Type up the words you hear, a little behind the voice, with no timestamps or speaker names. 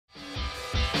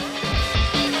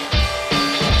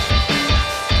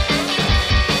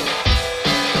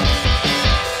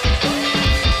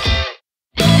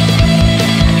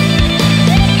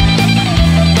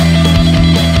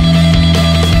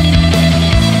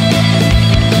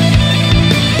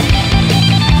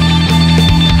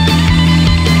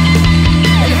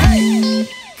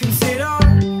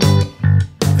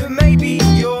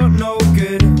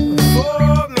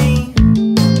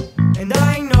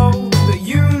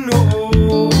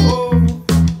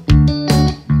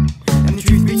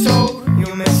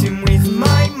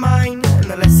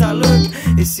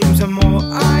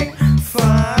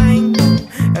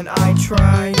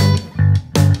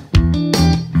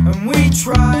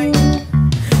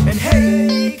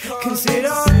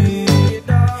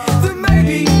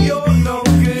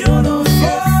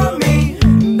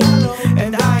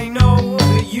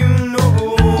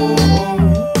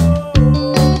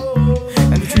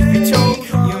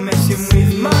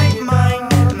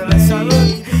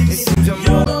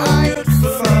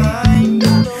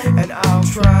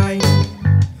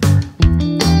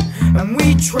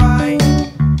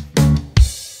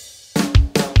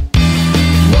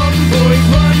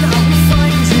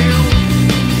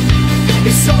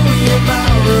It's only a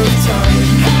matter of time.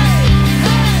 Hey,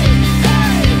 hey,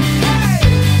 hey, hey.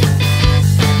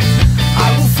 I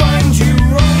will find you,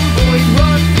 run, boy,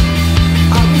 run.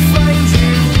 I will find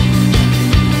you.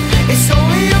 It's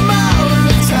only a matter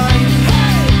of time.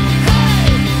 Hey, hey,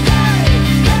 hey,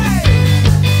 hey.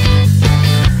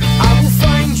 I will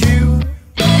find you.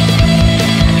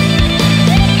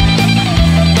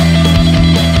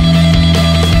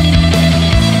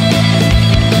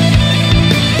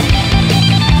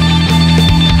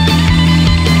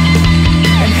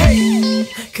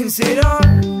 Consider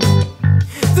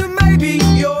that maybe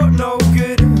you're no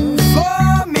good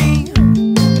for me,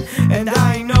 and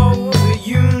I know that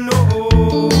you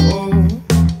know.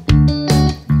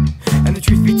 And the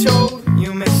truth be told,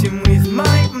 you're messing with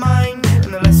my mind,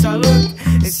 and the less I look,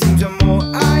 it seems the more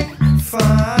I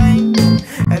find.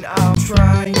 And I'll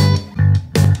try,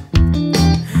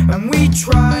 and we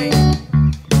try.